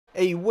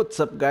Hey, what's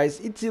up guys,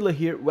 it's Ila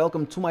here,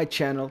 welcome to my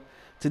channel.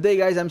 Today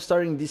guys, I'm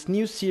starting this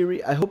new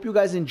series. I hope you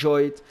guys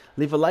enjoy it.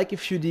 Leave a like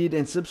if you did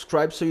and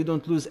subscribe so you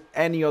don't lose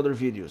any other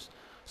videos.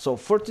 So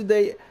for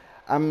today,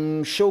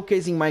 I'm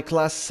showcasing my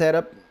class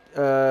setup.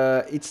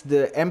 It's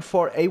the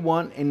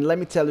M4A1, and let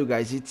me tell you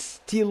guys, it's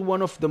still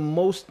one of the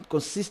most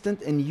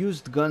consistent and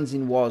used guns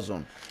in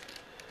Warzone.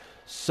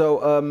 So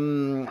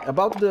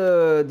about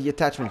the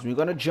attachments, we're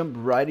gonna jump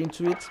right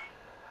into it.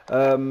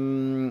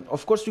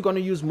 Of course, we're gonna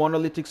use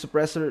monolithic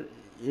suppressor.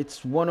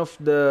 It's one of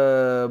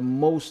the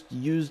most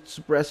used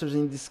suppressors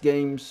in this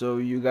game, so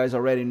you guys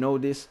already know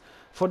this.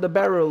 For the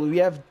barrel, we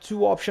have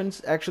two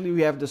options. Actually,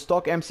 we have the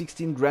stock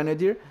M16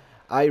 Grenadier.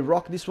 I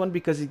rock this one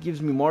because it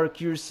gives me more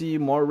accuracy,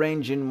 more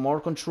range, and more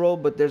control,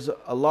 but there's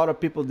a lot of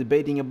people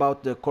debating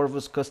about the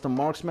Corvus Custom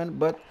Marksman,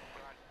 but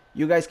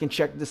you guys can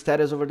check the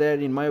status over there.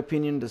 In my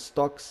opinion, the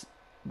stock's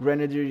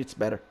Grenadier, it's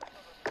better.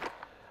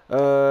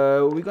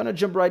 We're gonna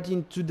jump right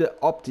into the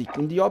optic.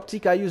 In the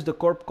optic, I use the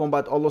Corp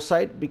Combat Holo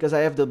Sight because I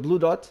have the blue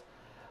dot,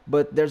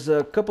 but there's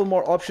a couple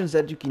more options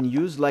that you can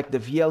use, like the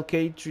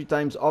VLK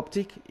 3x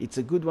optic. It's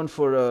a good one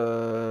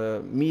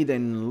for mid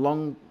and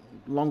long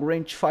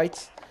range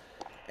fights.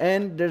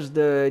 And there's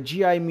the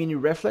GI Mini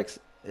Reflex.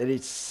 It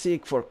is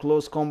sick for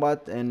close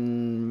combat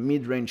and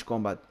mid range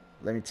combat,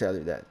 let me tell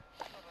you that.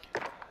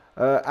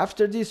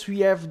 After this,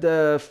 we have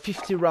the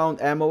 50 round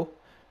ammo,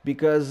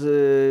 because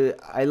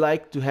I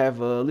like to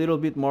have a little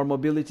bit more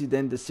mobility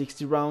than the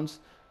 60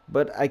 rounds,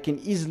 but I can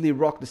easily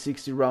rock the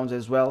 60 rounds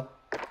as well.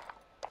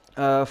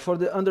 For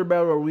the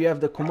underbarrel, we have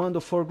the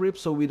Commando foregrip,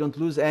 so we don't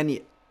lose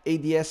any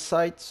ADS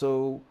sight.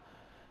 So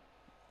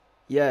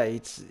yeah,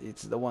 it's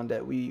the one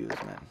that we use,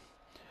 man.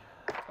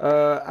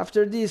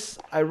 After this,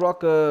 I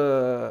rock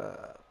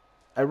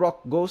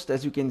Ghost,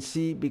 as you can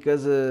see,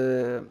 because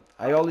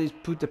I always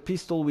put a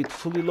pistol with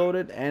fully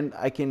loaded, and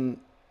I can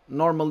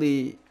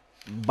normally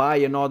buy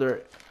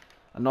another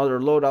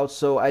loadout,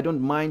 so I don't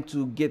mind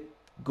to get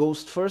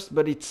Ghost first,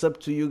 but it's up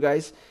to you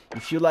guys.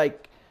 If you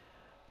like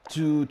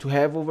to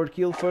have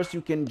overkill first,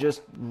 you can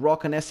just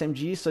rock an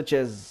SMG such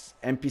as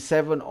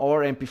MP7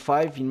 or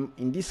MP5.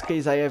 In this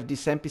case, I have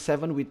this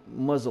MP7 with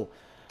muzzle.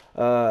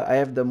 I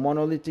have the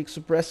monolithic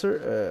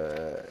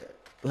suppressor.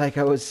 Like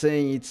I was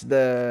saying, it's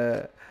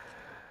the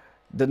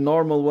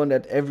normal one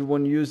that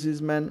everyone uses,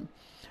 man.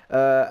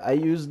 I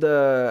use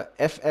the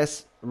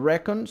FS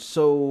Recon,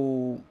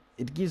 so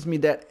it gives me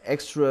that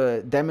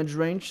extra damage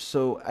range,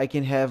 so I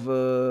can have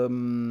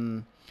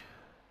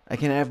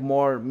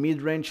more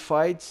mid-range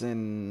fights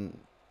and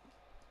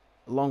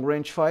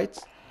long-range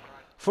fights.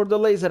 For the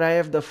laser, I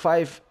have the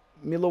 5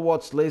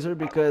 milliwatts laser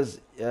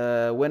because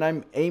when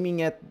I'm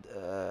aiming at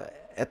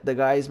the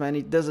guys, man,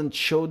 it doesn't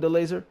show the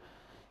laser.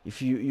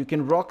 If you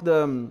can rock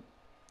the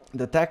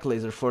tac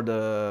laser for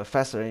the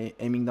faster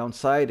aiming down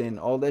sight and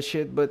all that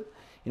shit, but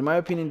in my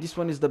opinion, this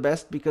one is the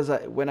best because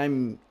when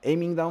I'm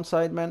aiming down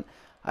sight, man,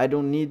 I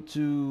don't need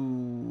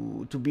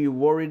to be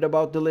worried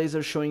about the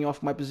laser showing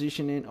off my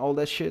position and all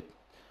that shit.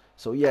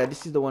 So yeah,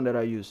 this is the one that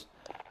I use.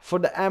 For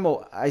the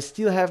ammo, I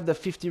still have the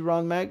 50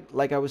 round mag.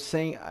 Like I was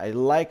saying, I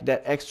like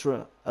that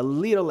a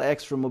little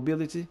extra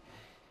mobility.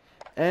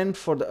 And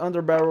for the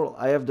underbarrel,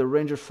 I have the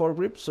Ranger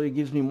foregrip, so it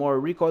gives me more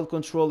recoil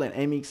control and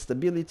aiming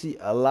stability,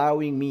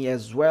 allowing me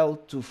as well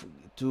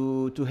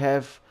to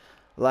have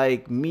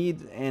like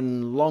mid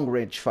and long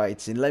range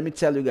fights. And let me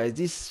tell you guys,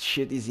 this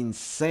shit is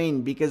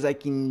insane because I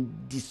can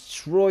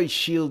destroy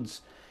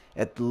shields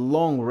at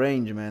long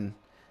range, man.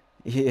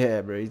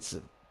 Yeah, bro, it's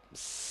a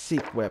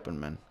sick weapon,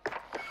 man.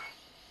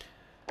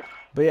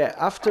 But yeah,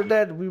 after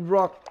that, we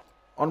rock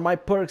on my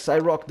perks. I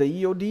rock the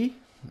EOD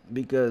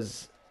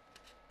because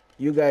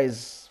you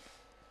guys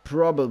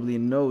probably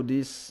know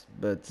this,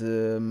 but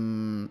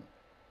EOD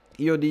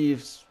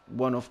is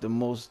one of the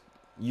most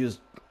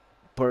used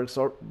perks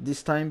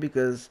this time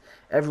because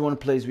everyone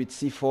plays with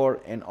C4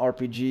 and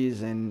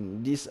RPGs,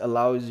 and this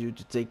allows you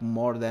to take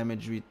more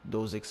damage with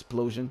those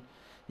explosions.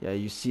 Yeah,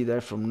 you see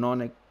that from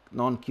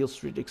non-kill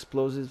streak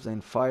explosives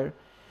and fire.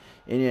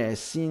 And yeah,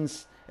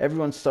 since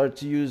everyone started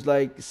to use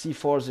like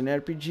C4s and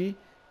RPG,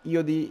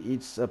 EOD,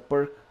 it's a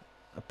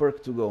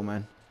perk to go,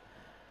 man.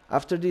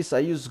 After this, I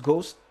use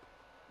Ghost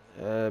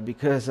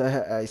because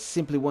I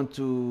simply want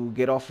to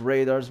get off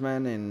radars,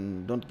 man,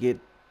 and don't get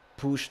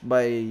pushed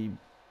by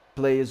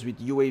players with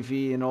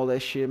UAV and all that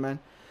shit, man.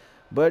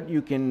 But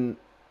you can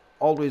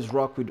always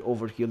rock with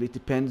overkill. It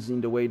depends in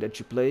the way that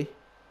you play.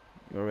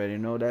 You already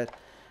know that.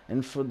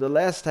 And for the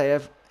last, I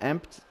have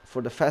Amped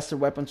for the faster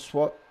weapon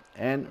swap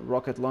and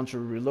rocket launcher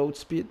reload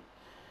speed.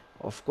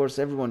 Of course,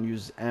 everyone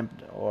uses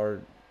Amped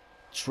or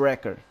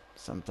Tracker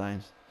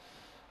sometimes.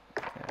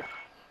 Yeah.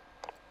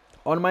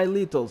 On my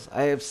lethals,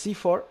 I have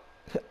C4.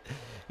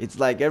 It's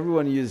like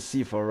everyone uses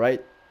C4,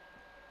 right?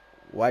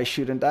 Why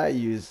shouldn't I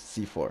use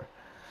C4?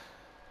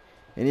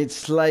 And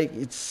it's like,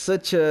 it's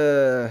such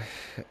an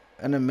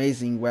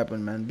amazing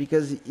weapon, man,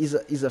 because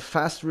it's a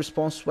fast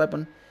response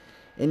weapon,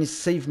 and it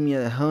saved me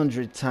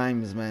 100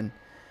 times, man.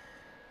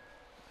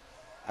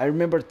 I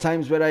remember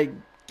times where I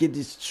get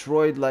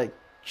destroyed like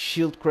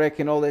shield crack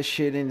and all that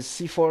shit, and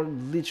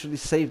C4 literally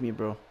saved me,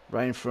 bro,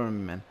 right in front of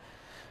me, man.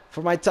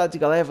 For my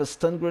tactical, I have a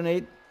stun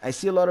grenade. I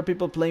see a lot of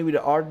people playing with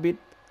the heartbeat.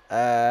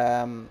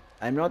 I'm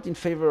not in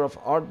favor of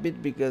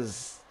heartbeat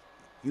because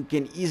you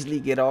can easily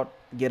get out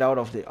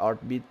of the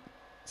heartbeat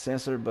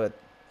sensor, but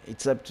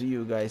it's up to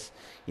you guys.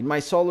 In my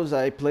solos,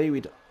 I play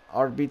with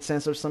heartbeat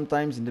sensor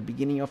sometimes in the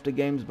beginning of the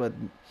games, but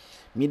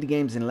mid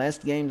games and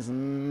last games,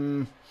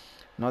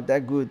 not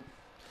that good.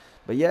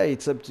 But yeah,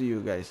 it's up to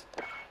you guys.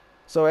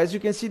 So as you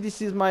can see,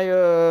 this is my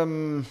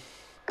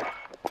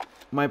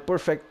my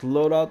perfect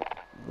loadout.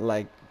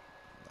 Like,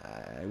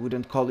 I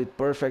wouldn't call it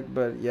perfect,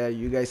 but yeah,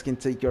 you guys can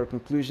take your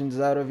conclusions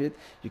out of it.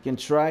 You can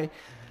try.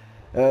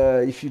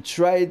 If you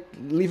try it,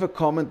 leave a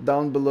comment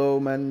down below,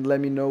 man. Let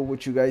me know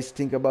what you guys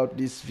think about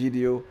this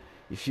video.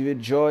 If you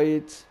enjoy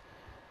it,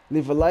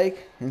 leave a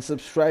like and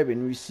subscribe,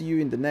 and we'll see you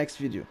in the next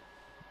video.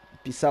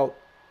 Peace out.